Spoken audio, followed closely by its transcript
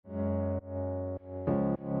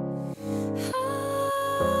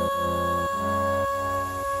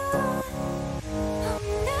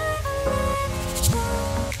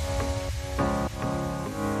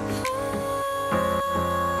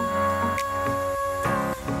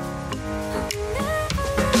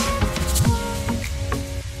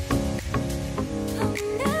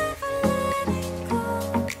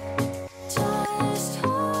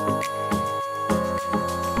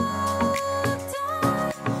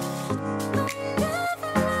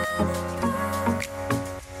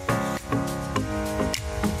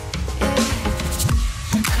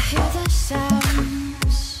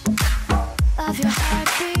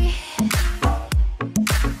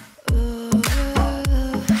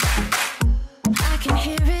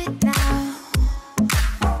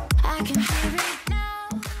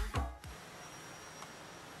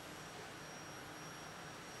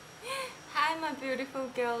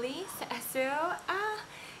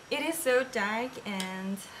so dark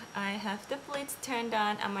and I have the blitz turned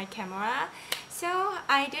on my camera. So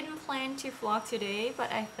I didn't plan to vlog today,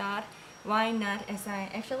 but I thought why not, as I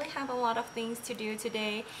actually have a lot of things to do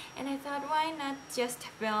today, and I thought why not just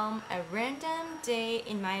film a random day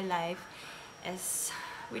in my life, as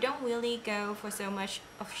we don't really go for so much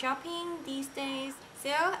of shopping these days.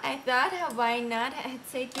 So I thought why not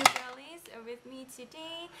take you girlies with me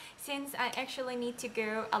today, since I actually need to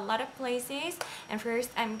go a lot of places. And first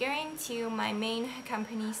I'm going to my main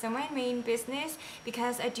company, so my main business,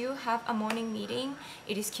 because I do have a morning meeting.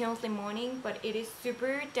 It is currently morning, but it is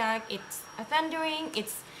super dark, it's thundering,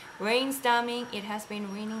 it's rainstorming. It has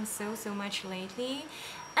been raining so much lately,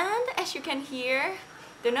 and as you can hear,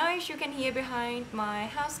 the noise you can hear behind my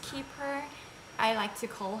housekeeper, I like to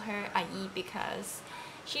call her Ai because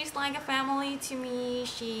she's like a family to me.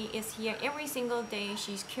 She is here every single day.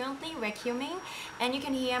 She's currently vacuuming, and you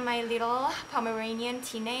can hear my little Pomeranian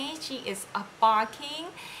teenage. She is barking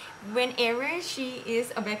whenever she is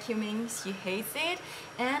vacuuming. She hates it.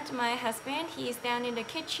 And my husband, he is down in the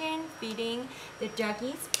kitchen feeding the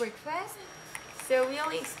doggies breakfast. So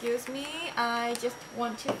really excuse me, I just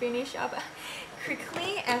want to finish up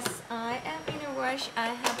quickly as I am in a rush. I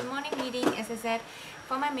have a morning meeting, as I said,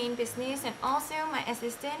 for my main business, and also my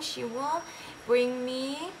assistant, she will bring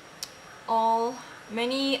me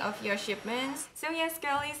many of your shipments. So yes,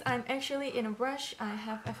 girlies, I'm actually in a rush. I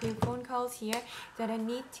have a few phone calls here that I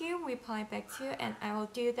need to reply back to, and I will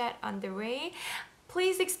do that on the way.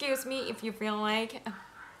 Please excuse me if you feel like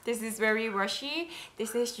this is very rushy.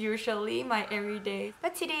 This is usually my everyday.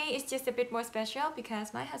 But today is just a bit more special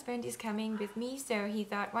because my husband is coming with me, so he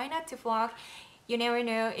thought why not to vlog. You never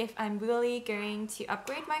know if I'm really going to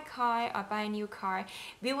upgrade my car or buy a new car.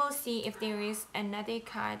 We will see if there is another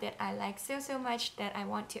car that I like so much that I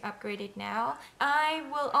want to upgrade it now. I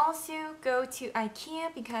will also go to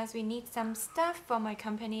Ikea because we need some stuff for my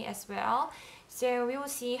company as well. So we will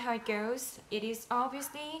see how it goes. It is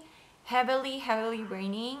obviously heavily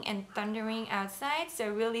raining and thundering outside, so I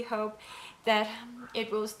really hope that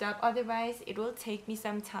it will stop, otherwise it will take me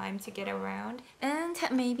some time to get around. And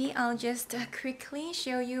maybe I'll just quickly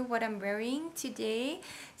show you what I'm wearing today.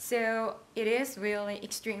 So it is really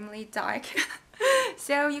extremely dark.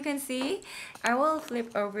 So you can see, I will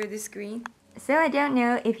flip over the screen. So I don't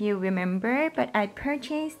know if you remember, but I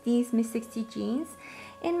purchased these Miss 60 jeans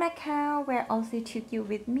in Macau, where I also took you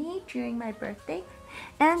with me during my birthday.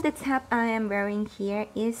 And the top I am wearing here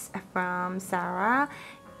is from Zara.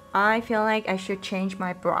 I feel like I should change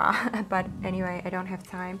my bra, but anyway, I don't have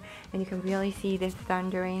time. And you can really see this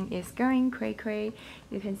thundering is going cray.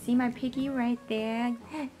 You can see my piggy right there.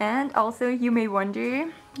 And also you may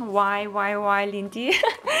wonder why Lindy?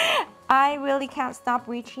 I really can't stop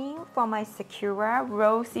reaching for my Sakura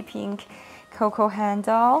rosy pink cocoa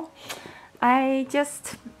handle. I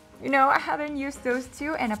just, I haven't used those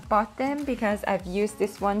two, and I bought them because I've used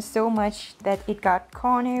this one so much that it got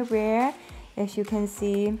corner wear, as you can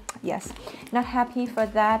see. Yes, not happy for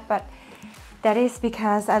that, but that is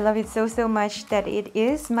because I love it so much that it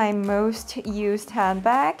is my most used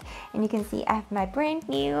handbag. And you can see I have my brand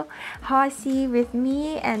new Horsie with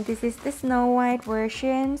me, and this is the Snow White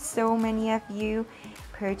version. So many of you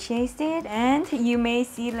purchased it, and you may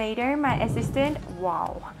see later my assistant,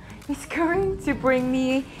 wow, it's going to bring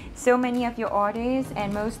me so many of your orders,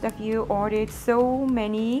 and most of you ordered so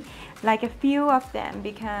many, like a few of them,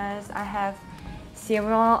 because I have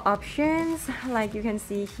several options. Like you can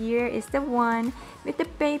see, here is the one with the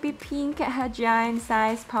baby pink giant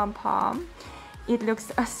size pom-pom. It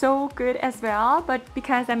looks so good as well, but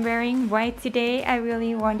because I'm wearing white today, I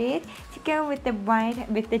really wanted to go with the white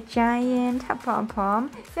with the giant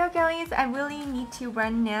pom-pom. So girlies, I really need to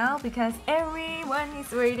run now because everyone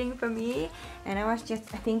is waiting for me, and I was just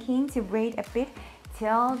thinking to wait a bit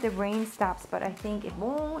till the rain stops, but I think it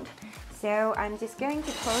won't. So I'm just going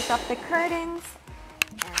to close up the curtains,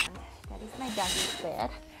 and that is my doggy's bed.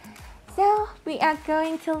 So we are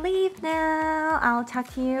going to leave now. I'll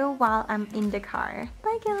talk to you while I'm in the car.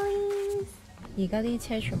 Bye, girlies. 而家啲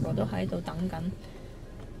車全部都喺度等緊，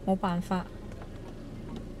冇辦法。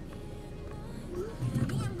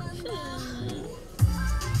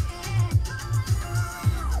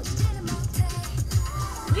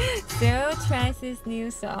So tries this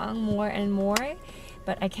new song more and more,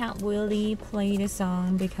 but I can't really play the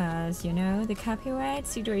song because the copyright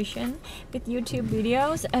situation with YouTube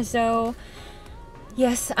videos. So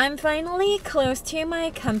yes, I'm finally close to my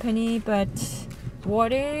company, but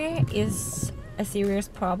water is a serious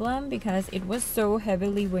problem because it was so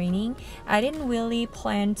heavily raining. I didn't really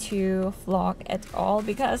plan to vlog at all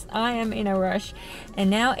because I am in a rush, and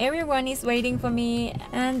now everyone is waiting for me,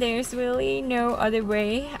 and there's really no other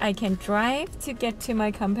way I can drive to get to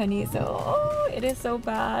my company, so it is so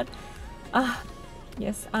bad.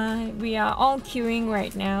 Yes, we are all queuing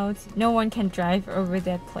right now. No one can drive over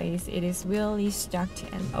that place. It is really stuck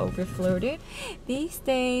and overflowed. These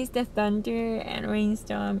days, the thunder and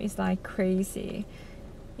rainstorm is like crazy.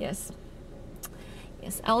 Yes,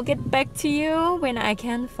 I'll get back to you when I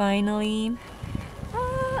can finally.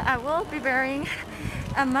 I will be wearing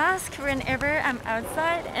a mask whenever I'm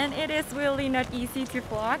outside, and it is really not easy to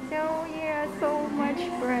vlog. So yeah, so much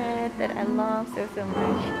bread that I love so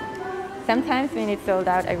much. Sometimes when it's sold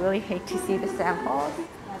out, I really hate to see the samples.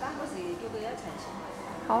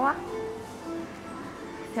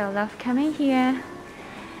 So I love coming here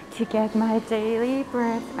to get my daily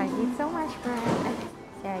bread. I eat so much bread.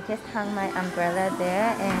 So I just hung my umbrella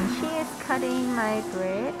there, and she is cutting my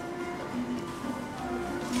bread.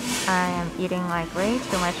 I am eating like way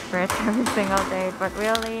too much bread every single day, but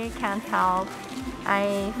really can't help.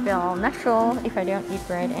 I feel natural if I don't eat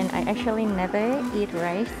bread, and I actually never eat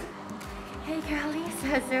rice. Hey girlies,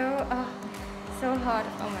 so hot.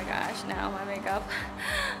 Oh my gosh, now my makeup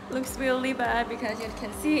looks really bad because you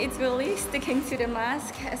can see it's really sticking to the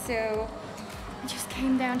mask. So I just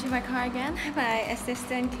came down to my car again. My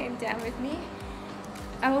assistant came down with me.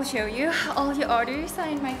 I will show you all the orders are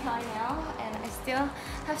in my car now, and I still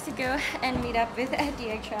have to go and meet up with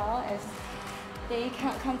DHL as they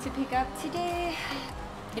can't come to pick up today.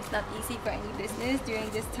 It's not easy for any business during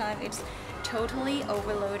this time. It's totally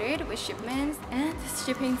overloaded with shipments, and the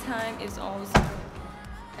shipping time is also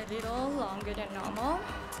a little longer than normal.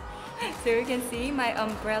 So you can see my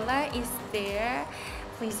umbrella is there.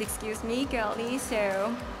 Please excuse me, girlies.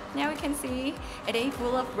 So now we can see a day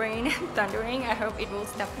full of rain and thundering. I hope it will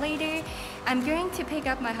stop later. I'm going to pick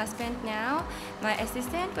up my husband now. My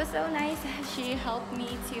assistant was so nice. She helped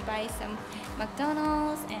me to buy some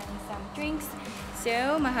McDonald's and some drinks.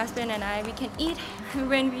 So my husband and I, we can eat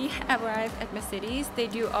when we arrive at Mercedes. They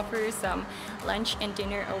do offer some lunch and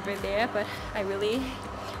dinner over there, but I really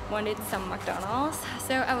wanted some McDonald's.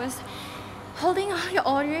 So I was holding all the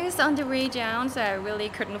orders on the way down, so I really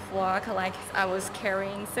couldn't vlog, like I was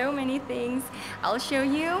carrying so many things. I'll show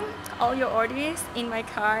you all your orders in my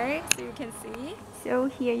car so you can see. So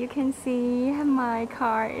here you can see my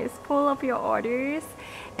car is full of your orders,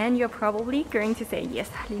 and you're probably going to say, yes,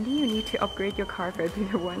 Lindy, you need to upgrade your car for a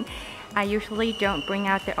bigger one. I usually don't bring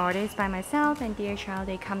out the orders by myself, and DHL,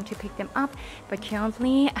 they come to pick them up. But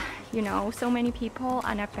currently, you know, so many people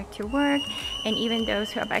are not back to work, and even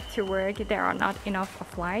those who are back to work, there are not enough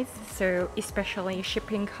flights. So especially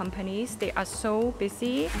shipping companies, they are so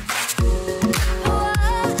busy.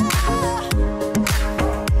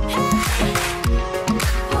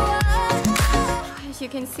 As you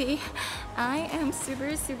can see, I am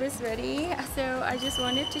super sweaty, so I just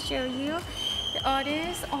wanted to show you the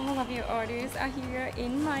orders. All of your orders are here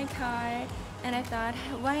in my car, and I thought,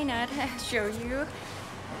 why not show you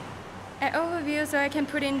an overview so I can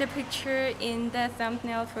put in the picture in the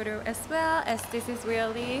thumbnail photo as well, as this is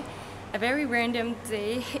really a very random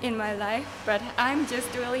day in my life. But I'm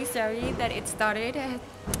just really sorry that it started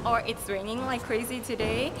or it's raining like crazy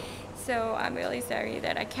today. So I'm really sorry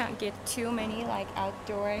that I can't get too many like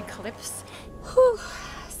outdoor clips. Whew.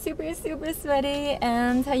 Super sweaty,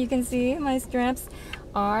 and you can see my straps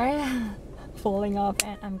are falling off,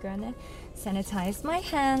 and I'm gonna sanitize my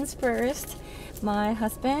hands first. My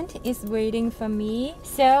husband is waiting for me,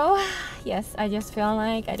 so yes, I just feel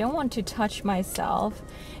like I don't want to touch myself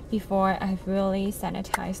before I've really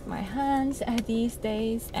sanitized my hands these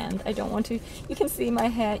days, and I don't want to. You can see my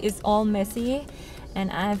hair is all messy, and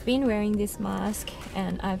I've been wearing this mask,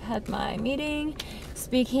 and I've had my meeting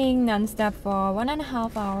speaking non-stop for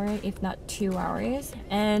 1.5 hours, if not 2 hours.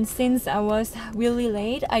 And since I was really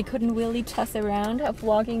late, I couldn't really toss around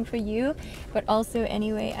vlogging for you. But also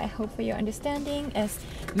anyway, I hope for your understanding, as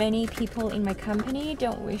many people in my company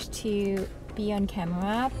don't wish to be on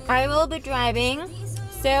camera. I will be driving,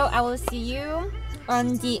 so I will see you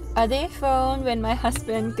on the other phone when my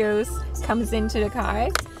husband comes into the car,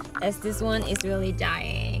 as this one is really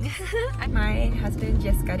dying. My husband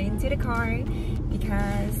just got into the car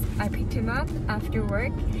because I picked him up after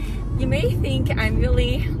work. You may think I'm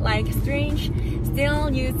really like strange,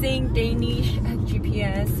 still using Danish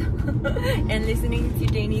GPS and listening to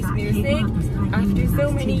Danish music after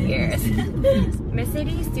so many years.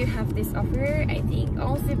 Mercedes do have this offer, I think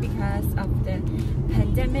also because of the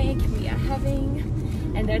pandemic we are having,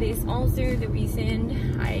 and that is also the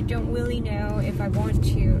reason I don't really know if I want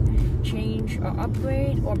to change or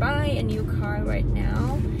upgrade or buy a new car right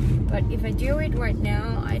now. But if I do it right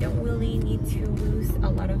now, I don't really need to lose a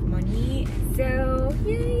lot of money. So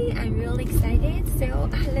yay, I'm really excited. So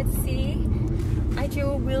let's see. I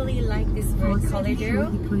do really like this red color though,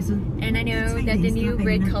 and I know that the new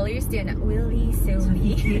red colors, they're not really so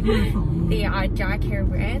me. They are darker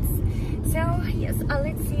reds. So yes,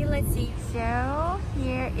 let's see. So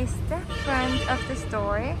here is the front of the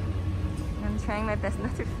store. I'm trying my best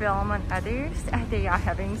not to film on others. They are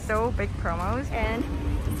having so big promos, and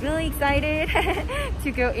it's really excited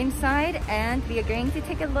to go inside, and we are going to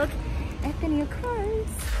take a look at the new cars.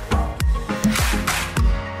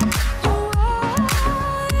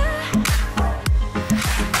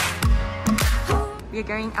 We are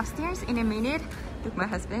going upstairs in a minute. Look, my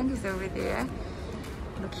husband is over there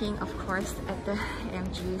looking, of course, at the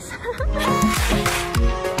AMGs.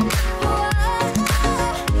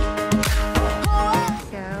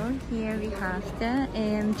 So here we have the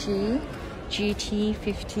AMG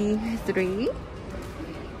GT53.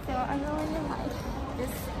 So I really like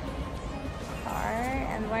this car,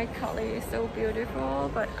 and white color is so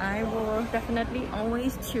beautiful, but I will definitely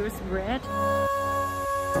always choose red.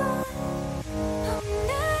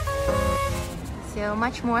 So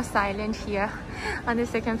much more silent here on the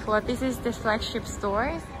second floor. This is the flagship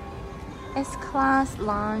store, S-Class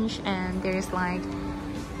lounge, and there's like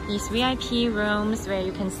these VIP rooms where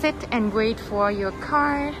you can sit and wait for your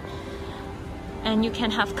car, and you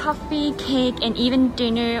can have coffee, cake, and even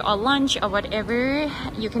dinner or lunch or whatever.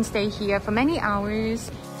 You can stay here for many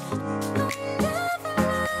hours.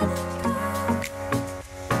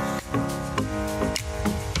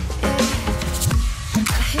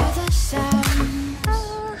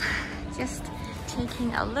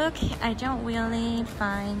 Taking a look, I don't really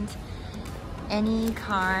find any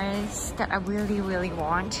cars that I really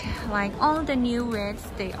want. Like all the new reds,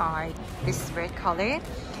 they are this red color.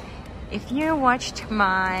 If you watched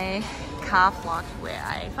my car vlog where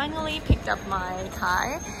I finally picked up my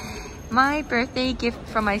car, my birthday gift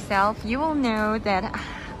for myself, you will know that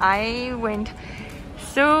I went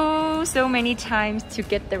so many times to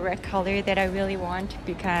get the red color that I really want,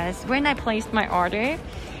 because when I placed my order,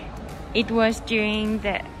 it was during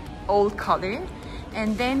the old color,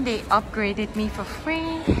 and then they upgraded me for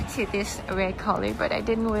free to this red color, but I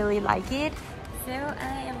didn't really like it. So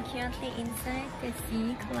I am currently inside the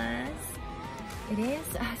C-Class. It is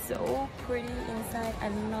so pretty inside. I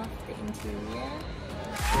love the interior.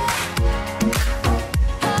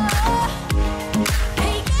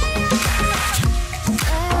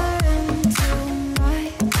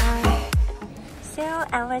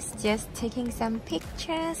 I was just taking some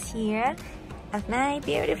pictures here of my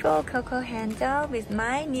beautiful cocoa handle with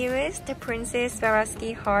my newest Princess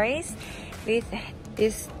Swarovski horse with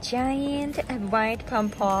this giant white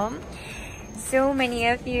pom-pom. So many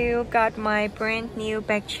of you got my brand new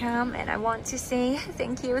back charm, and I want to say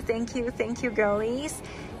thank you girlies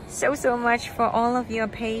so much for all of your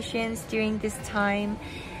patience during this time.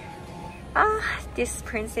 This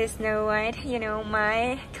Princess Snow White, you know,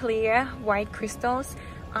 my clear white crystals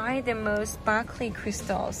are the most sparkly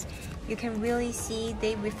crystals. You can really see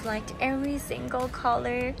they reflect every single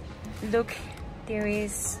color. Look, there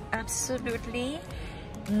is absolutely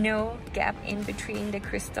no gap in between the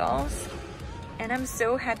crystals. And I'm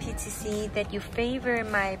so happy to see that you favor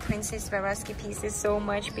my Princess Swarovski pieces so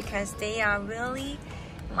much, because they are really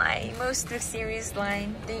my most luxurious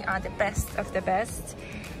line. They are the best of the best.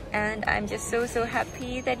 And I'm just so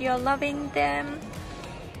happy that you're loving them.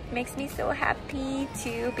 Makes me so happy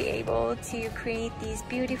to be able to create these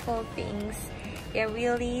beautiful things. They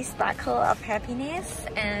really sparkle of happiness,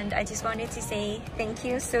 and I just wanted to say thank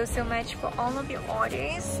you so much for all of your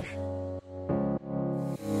orders.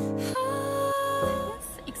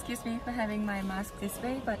 Excuse me for having my mask this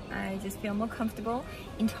way, but I just feel more comfortable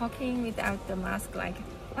in talking without the mask like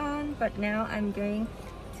on. But now I'm going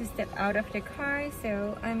to step out of the car,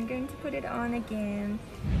 so I'm going to put it on again.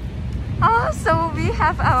 So we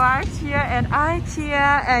have arrived here at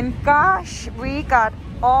Ikea, and gosh, we got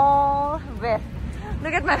all wet.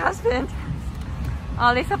 Look at my husband.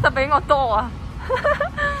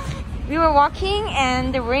 We were walking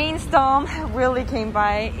and the rainstorm really came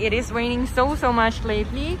by. It is raining so much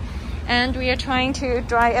lately, and we are trying to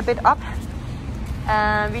dry a bit up.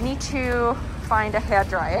 We need to find a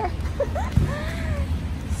hairdryer.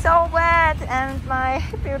 So wet, and my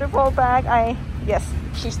beautiful bag, yes,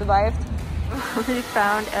 she survived. We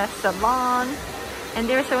found a salon, and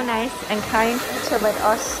they're so nice and kind to let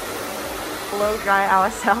us blow dry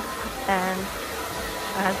ourselves, and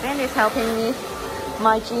my husband is helping me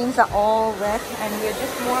my jeans are all wet and we're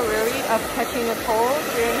just more worried of catching a cold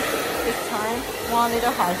during this time. Wow, 你對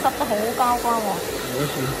鞋濕得好交關喎。冇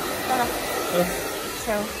事。得啦。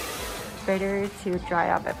So better to dry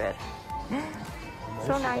up a bit.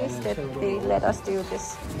 So nice that they let us do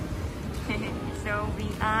this. So we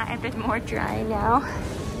are a bit more dry now.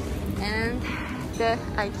 And the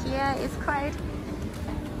Ikea is quite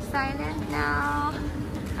silent now.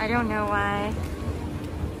 I don't know why.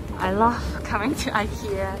 I love coming to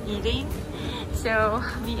Ikea eating. So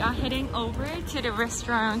we are heading over to the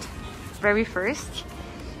restaurant very first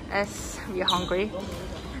as we are hungry.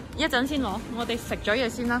 一陣先攞，我哋食咗嘢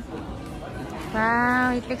先啦。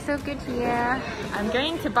Wow, it looks so good here. I'm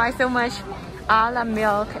going to buy so much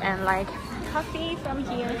milk and like coffee from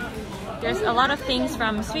here. There's a lot of things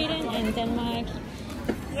from Sweden and Denmark.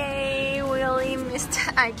 Yay, really missed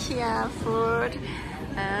Ikea food.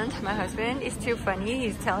 And my husband is too funny.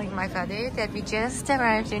 He's telling my father that we just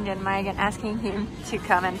arrived in Denmark and asking him to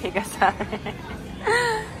come and pick us up.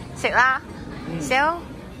 So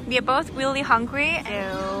we are both really hungry.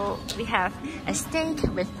 So we have a steak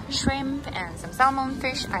with shrimp and some salmon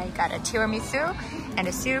fish. I got a tiramisu and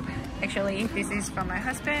a soup. Actually, this is from my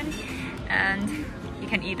husband and you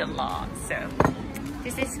can eat a lot. So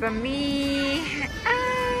this is for me.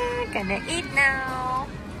 Gonna eat now.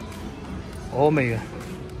 好味嘅。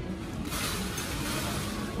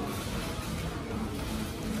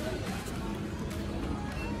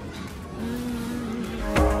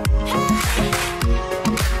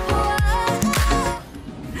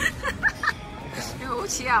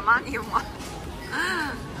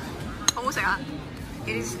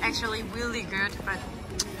It is actually really good, but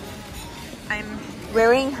I'm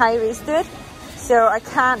wearing high-waisted, so I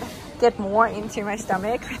can't get more into my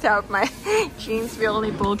stomach without my jeans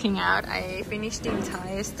really bulking out. I finished the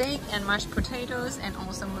entire steak and mashed potatoes and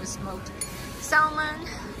also smoked salmon.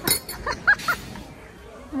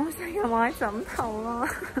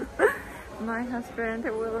 My husband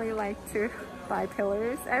really likes to buy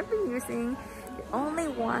pillows. I've been using only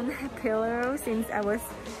one pillow since I was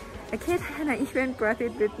a kid and I even brought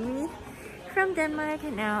it with me from Denmark,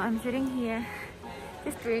 and now I'm sitting here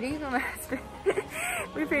just waiting for my husband.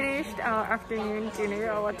 We finished our afternoon dinner,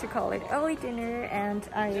 or what to call it, early dinner, and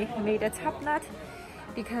I made a top knot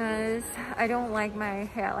because I don't like my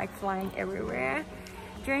hair like flying everywhere.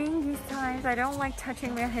 During these times, I don't like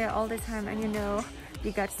touching my hair all the time, and you know,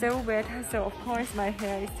 it got so wet, so of course my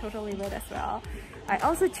hair is totally wet as well. I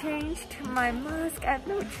also changed my mask. I have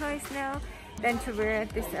no choice now than to wear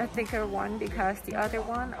this thicker one because the other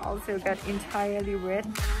one also got entirely wet.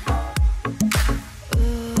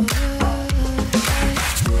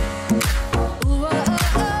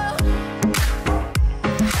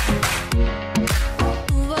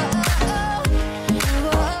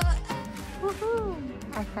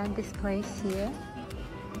 I found this place here,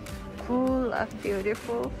 full of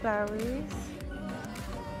beautiful flowers.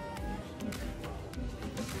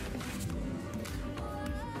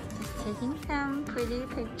 Taking some pretty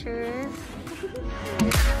pictures.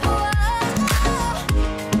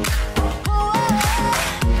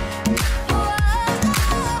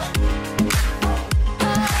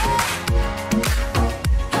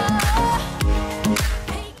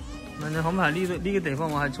你可唔可以喺呢個地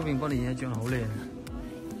方我喺出邊幫你影一張好靚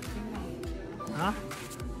啊？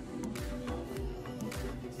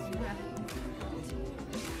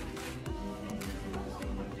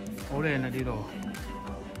好靚啊呢度。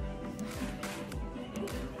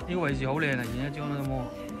呢個位置好靚啊，影一張啦，好冇？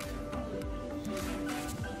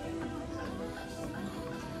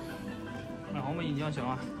 可唔可以影張相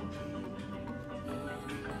啊？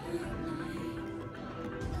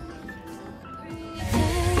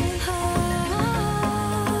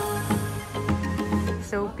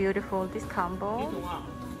 So beautiful, this combo.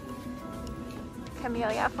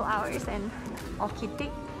 Camellia flowers and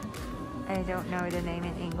orchid. I don't know the name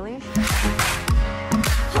in English.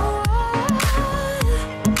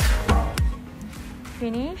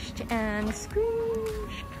 Finished and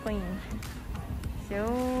squished clean.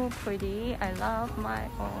 So pretty. I love my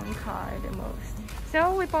own car the most.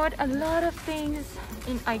 So we bought a lot of things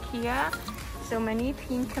in Ikea. So many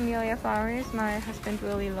pink camellia flowers. My husband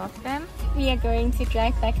really loves them. We are going to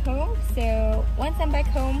drive back home. So once I'm back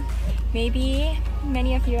home, maybe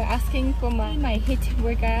many of you are asking for my HIIT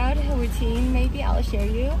workout routine. Maybe I'll show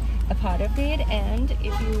you a part of it. And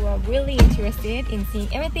if you are really interested in seeing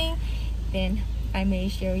everything, then I may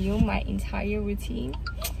show you my entire routine.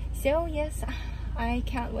 So yes, I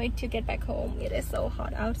can't wait to get back home. It is so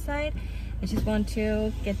hot outside. I just want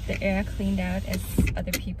to get the air cleaned out as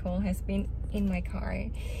other people has been in my car.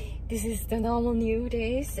 this is the normal new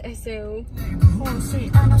days. So Horsie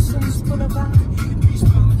Innocence Boulevard.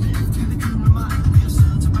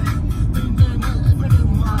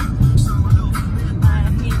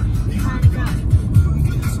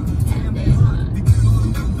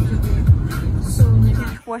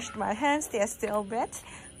 washed my hands, they are still wet.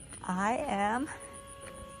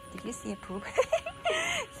 Did you see a poop?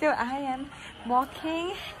 So I am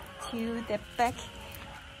walking to the back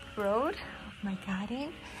road of my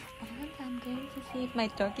garden, and I'm going to see if my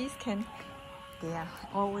doggies can. They are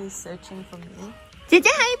always searching for me. Did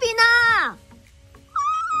you have enough?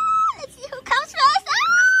 Let's see who comes first.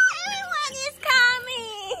 Everyone is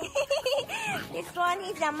coming. This one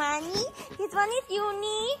is Amani. This one is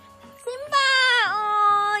Uni. Simba.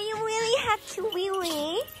 Oh, you really have to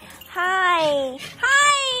wee. Hi.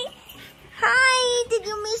 Hi. Hi. Did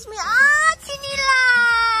you miss me? Oh, Chinila.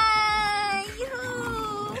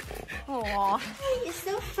 Yoo-hoo. Oh, You're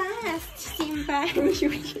so fast, Simba.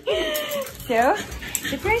 so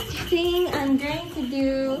the first thing I'm going to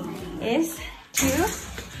do is to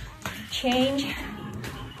change.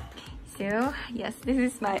 So yes, this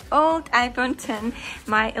is my old iPhone 10.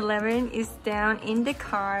 My 11 is down in the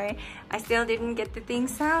car. I still didn't get the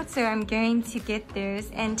things out, so I'm going to get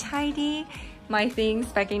those and tidy my things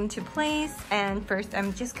back into place. And first,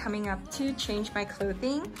 I'm just coming up to change my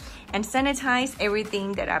clothing and sanitize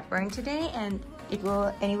everything that I burned today, and it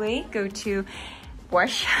will anyway go to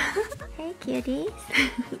wash. Hey, cuties.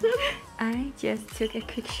 I just took a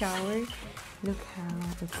quick shower. Look how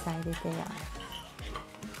excited they are.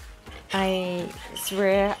 I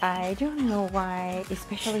swear, I don't know why,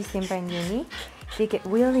 especially Simba and Uni, they get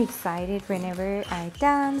really excited whenever I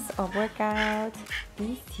dance or work out.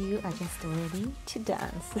 These two are just ready to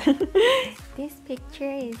dance. This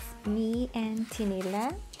picture is me and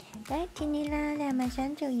Tinila. That Tinila,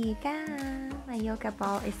 my yoga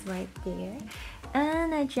ball is right there.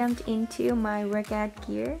 And I jumped into my workout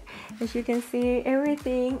gear. As you can see,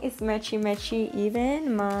 everything is matchy.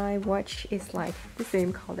 Even my watch is like the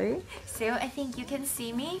same color. So I think you can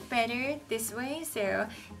see me better this way. So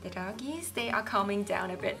the doggies, they are calming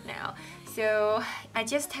down a bit now. So I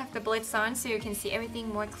just have the blitz on so you can see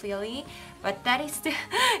everything more clearly. But that is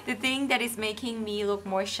the thing that is making me look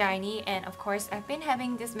more shiny. And of course, I've been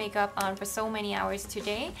having this makeup on for so many hours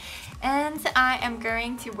today. And I am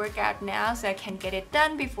going to work out now so I can get it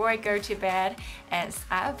done before I go to bed, as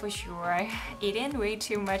I for sure eaten way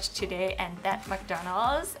too much today, and that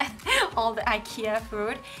McDonald's and all the Ikea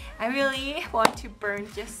food, I really want to burn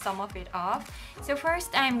just some of it off. So first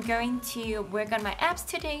I'm going to work on my abs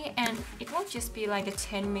today, and it will just be like a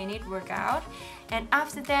 10-minute workout. And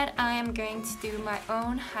after that, I am going to do my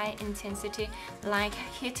own high intensity like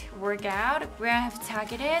HIIT workout, where I have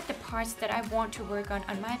targeted the parts that I want to work on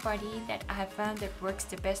my body that I have found that works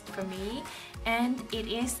the best for me. And it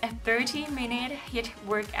is a 30-minute HIIT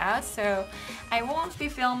workout, so I won't be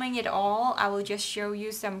filming it all. I will just show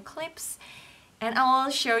you some clips, and I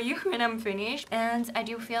will show you when I'm finished. And I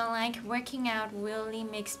do feel like working out really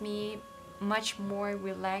makes me much more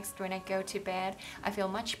relaxed when I go to bed. I feel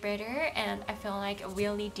much better, and I feel like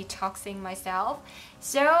really detoxing myself.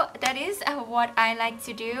 So that is what I like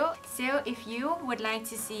to do. So if you would like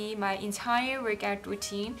to see my entire workout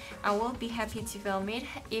routine, I will be happy to film it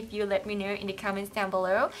if you let me know in the comments down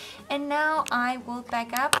below. And now I will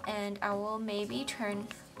back up, and I will maybe turn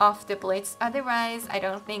off the blitz. Otherwise, I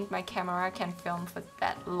don't think my camera can film for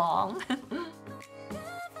that long.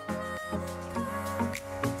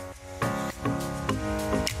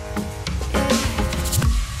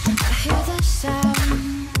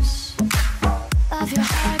 Sounds of your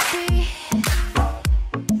heartbeat.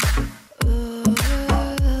 Ooh,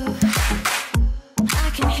 I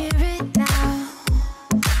can hear it now.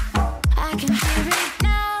 I can hear it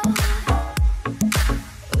now.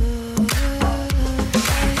 Ooh,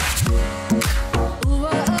 ooh,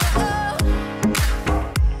 oh, oh.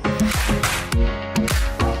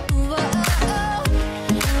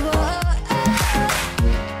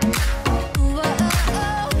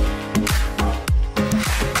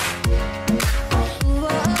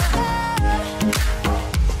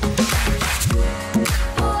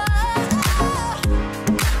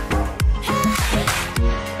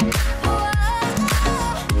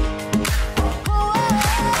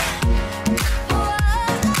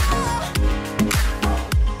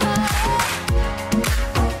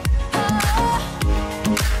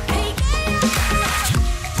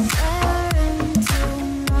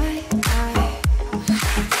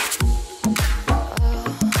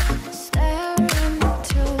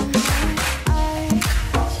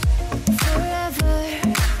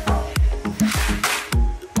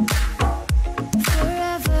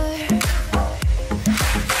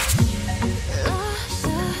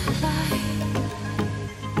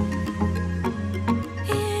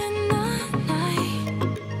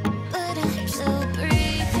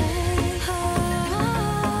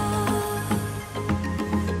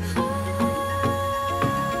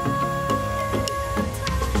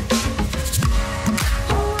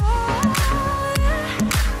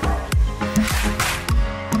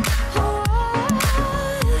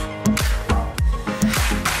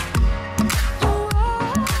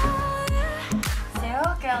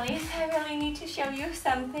 you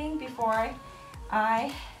something before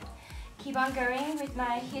I keep on going with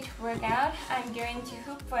my HIIT workout. I'm going to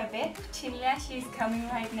hoop for a bit. Chinla, she's coming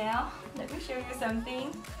right now. Let me show you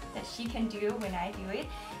something that she can do when I do it.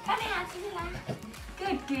 Come here, Chinla.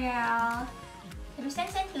 Good girl. Thử sen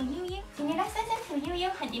thử yêu yêu. Chinla sen thử yêu yêu.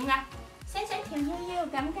 Hành điểm ngặt. Sen thử yêu yêu.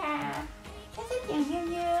 Cảm cả. Sen thử yêu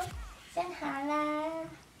yêu. Sen hạ la.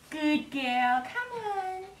 Good girl. Come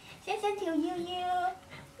on. Sen thử yêu yêu.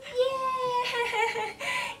 Yeah!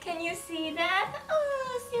 Can you see that?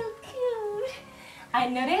 Oh, so cute! I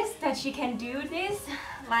noticed that she can do this,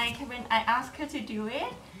 like when I ask her to do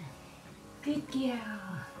it. Good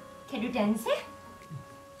girl. Can you dance it?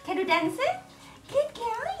 Can you dance it? Good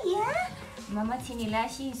girl, yeah? Mama Tinila,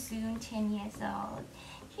 she's soon 10 years old.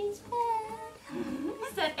 She's fun.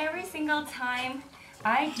 So every single time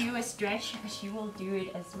I do a stretch, she will do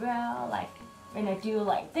it as well. Like when I do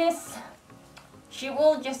like this, she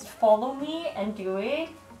will just follow me and do it,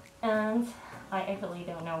 and I actually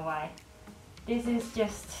don't know why. This is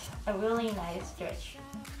just a really nice stretch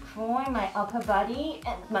for my upper body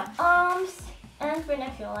and my arms, and when I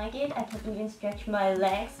feel like it, I can even stretch my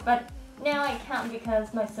legs, but now I can't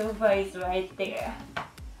because my sofa is right there.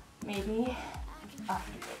 Maybe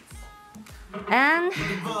afterwards. And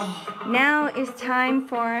now it's time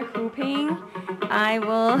for hooping. I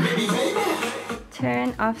will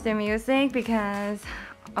turn off the music because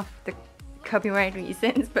of the copyright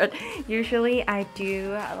reasons, but usually I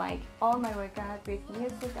do like all my workout with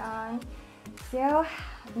music on. So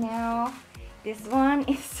now this one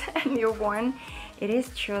is a new one. It is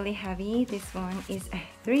truly heavy. This one is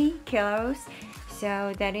 3 kilos,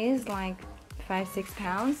 so that is like 5-6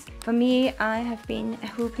 pounds. For me, I have been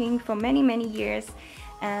hooping for many years,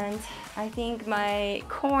 and I think my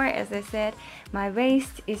core, as I said, my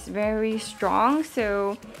waist is very strong,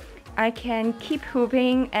 so I can keep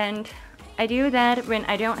hooping, and I do that when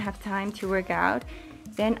I don't have time to work out.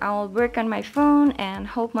 Then I'll work on my phone and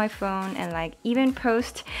hold my phone and like even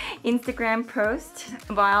post Instagram posts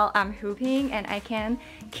while I'm hooping, and I can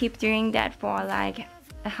keep doing that for like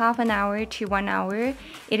a half an hour to 1 hour.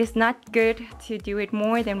 It is not good to do it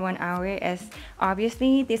more than 1 hour, as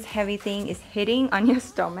obviously this heavy thing is hitting on your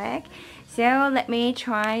stomach. So let me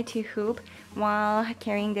try to hoop while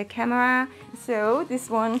carrying the camera. So this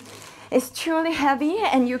one is truly heavy,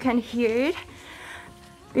 and you can hear it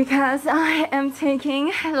because I am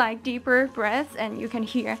taking like deeper breaths, and you can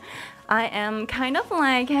hear I am kind of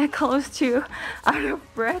like close to out of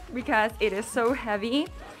breath because it is so heavy.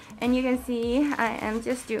 And you can see I am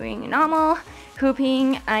just doing normal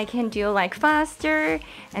hooping. I can do like faster,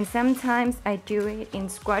 and sometimes I do it in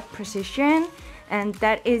squat position, and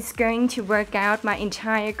that is going to work out my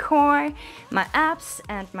entire core, my abs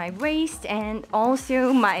and my waist, and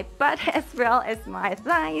also my butt as well as my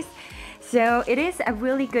thighs. So it is a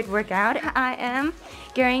really good workout. I am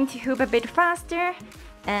going to hoop a bit faster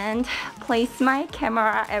and place my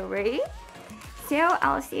camera away. So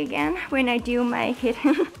I'll see you again when I do my HIIT.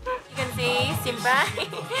 You can see Simba.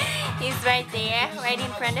 He's right there, right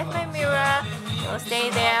in front of my mirror. He'll stay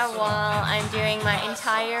there while I'm doing my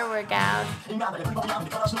entire workout.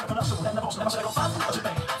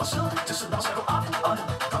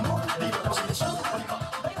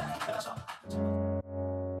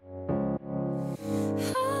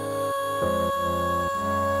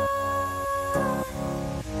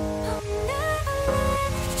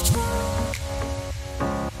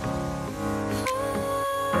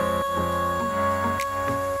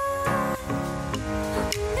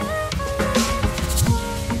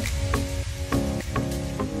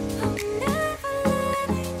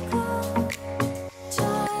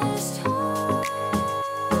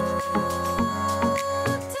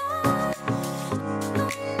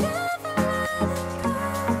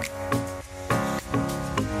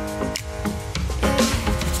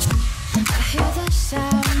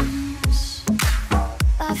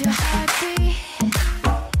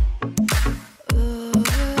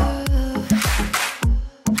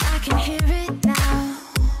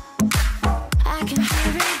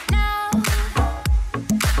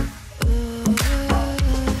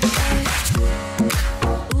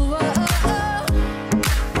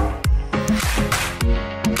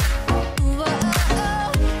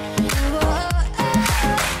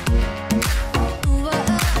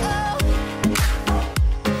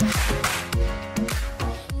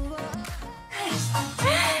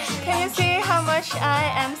 I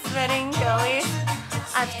am sweating, girlies.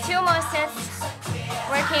 I have 2 more sets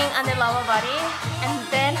working on the lower body, and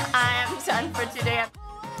then I am done for today.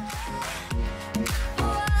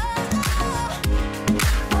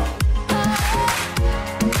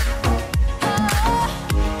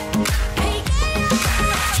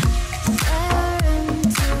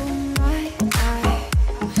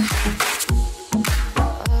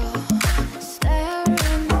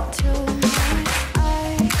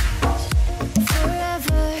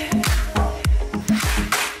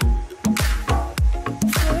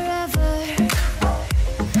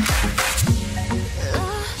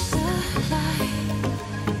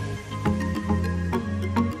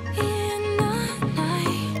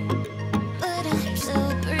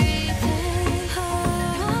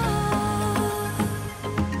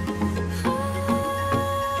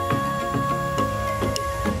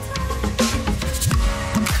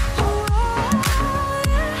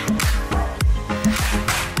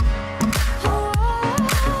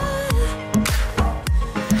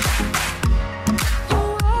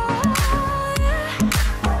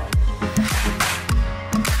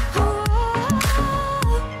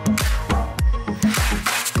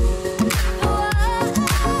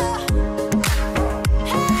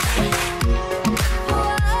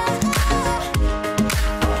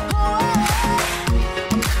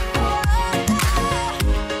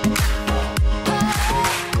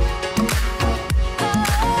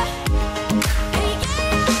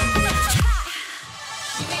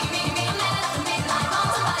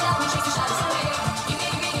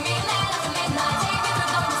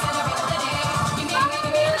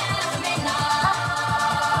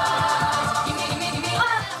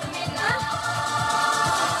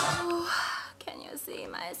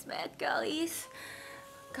 girlies.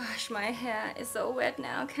 Gosh, my hair is so wet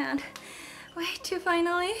now. Can't wait to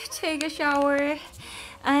finally take a shower.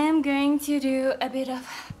 I am going to do a bit of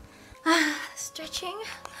stretching.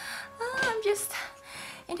 I'm just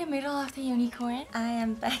in the middle of the unicorn. I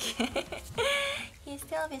am back. He's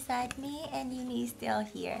still beside me and Uni is still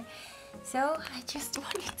here. So I just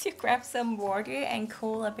wanted to grab some water and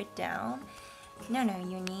cool a bit down. No,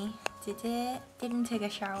 Uni didn't take a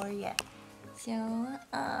shower yet. So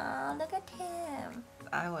look at him.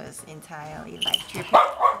 I was entirely like dripping.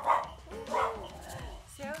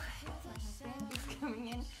 So my husband is coming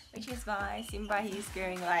in, which is why Simba he's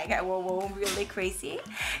going like whoa, really crazy.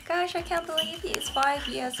 Gosh, I can't believe he's 5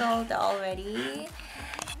 years old already.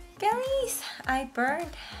 Girlies, I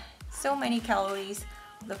burned so many calories.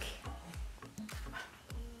 Look.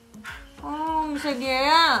 Oh, mày gì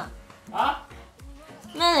á? Hả?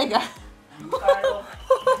咩嚟㗎?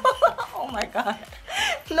 Oh my god.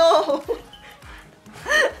 No.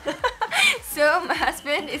 So my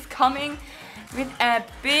husband is coming with a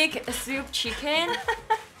big soup chicken.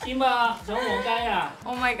 Simba, 想黃雞啊?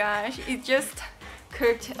 Oh my gosh, it just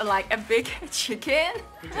cooked like a big chicken.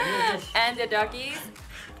 And the doggies,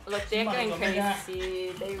 look, they're going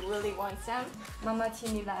crazy. They really want some. Mama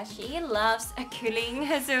Tinila, she loves cooling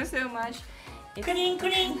so much. Cooling.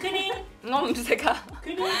 我唔食啊！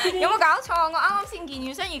有冇搞錯？我啱啱先見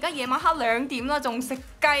完身，而家夜晚黑2點啦，仲食雞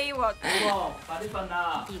喎！好喎，快啲瞓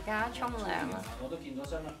啦！而家沖涼啦！我都見咗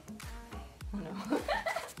身啦。Oh no!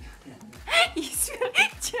 He's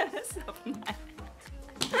jealous of me.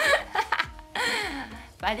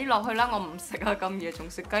 快啲落去啦！我唔食啊！咁夜仲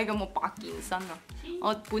食雞，咁我白健身啊！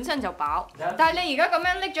我本身就飽，但係你而家咁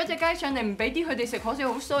樣拎咗隻雞上嚟，唔俾啲佢哋食，好似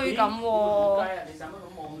好衰咁喎。雞啊！你使乜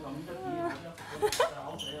咁望咁得意？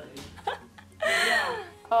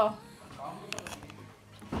 Oh,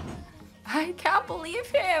 I can't believe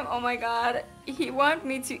him. Oh my god, he wants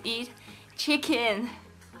me to eat chicken,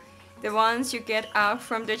 the ones you get out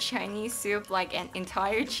from the Chinese soup, like an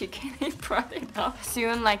entire chicken. He brought it up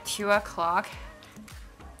soon, like 2 o'clock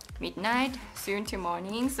midnight, soon to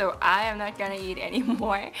morning, so I am not gonna eat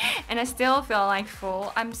anymore, and I still feel like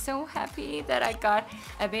full. I'm so happy that I got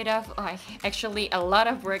a bit of, like, actually a lot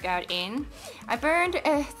of workout in. I burned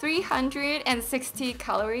 360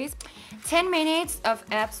 calories, 10 minutes of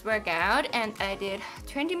abs workout, and I did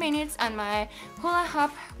 20 minutes on my hula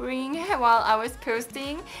hoop ring while I was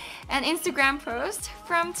posting an Instagram post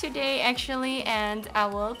from today actually, and I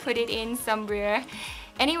will put it in somewhere,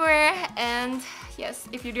 anywhere. And yes,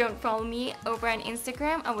 if you don't follow me over on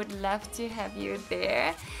Instagram, I would love to have you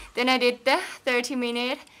there. Then I did the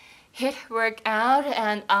 30-minute HIIT workout,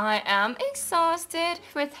 and I am exhausted.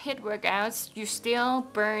 With HIIT workouts, you still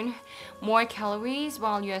burn more calories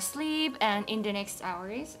while you're asleep and in the next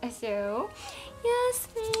hours. So yes.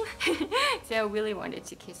 So I really wanted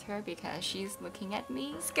to kiss her because she's looking at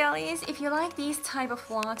me. Girlies, if you like these type of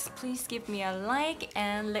vlogs, please give me a like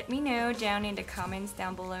and let me know down in the comments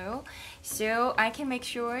down below, so I can make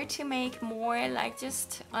sure to make more, like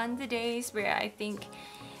just on the days where I think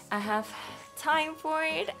I have time for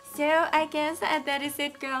it. So I guess that is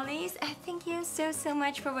it, girlies. Thank you so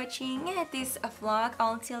much for watching this vlog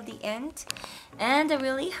until the end, and I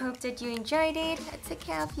really hope that you enjoyed it. Take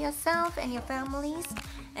care of yourself and your families,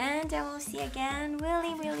 and I will see you again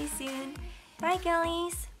really soon. Bye,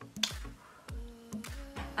 girlies.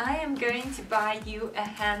 I am going to buy you a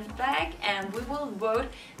handbag, and we will vote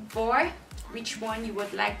for which one you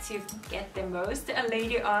would like to get the most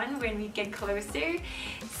later on when we get closer.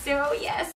 So yes.